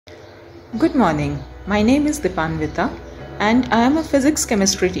Good morning. My name is Dipanwita and I am a physics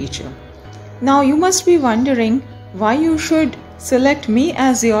chemistry teacher. Now you must be wondering why you should select me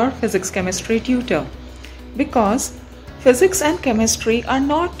as your physics chemistry tutor. Because physics and chemistry are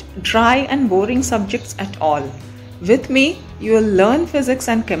not dry and boring subjects at all. With me, you will learn physics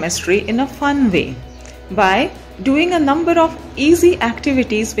and chemistry in a fun way by doing a number of easy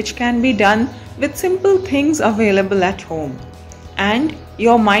activities which can be done with simple things available at home. And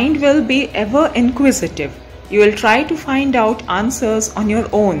your mind will be ever inquisitive. You will try to find out answers on your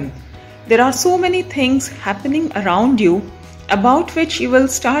own. There are so many things happening around you about which you will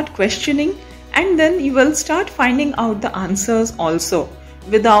start questioning, and then you will start finding out the answers also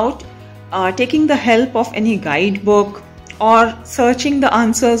without taking the help of any guidebook or searching the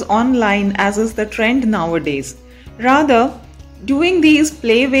answers online as is the trend nowadays. Rather, doing these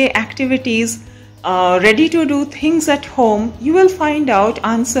playway activities, ready to do things at home, you will find out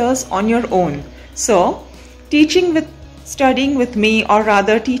answers on your own. So, studying with me, or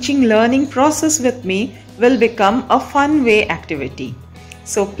rather teaching learning process with me, will become a fun way activity.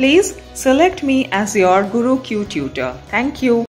 So please select me as your GuruQ tutor. Thank you.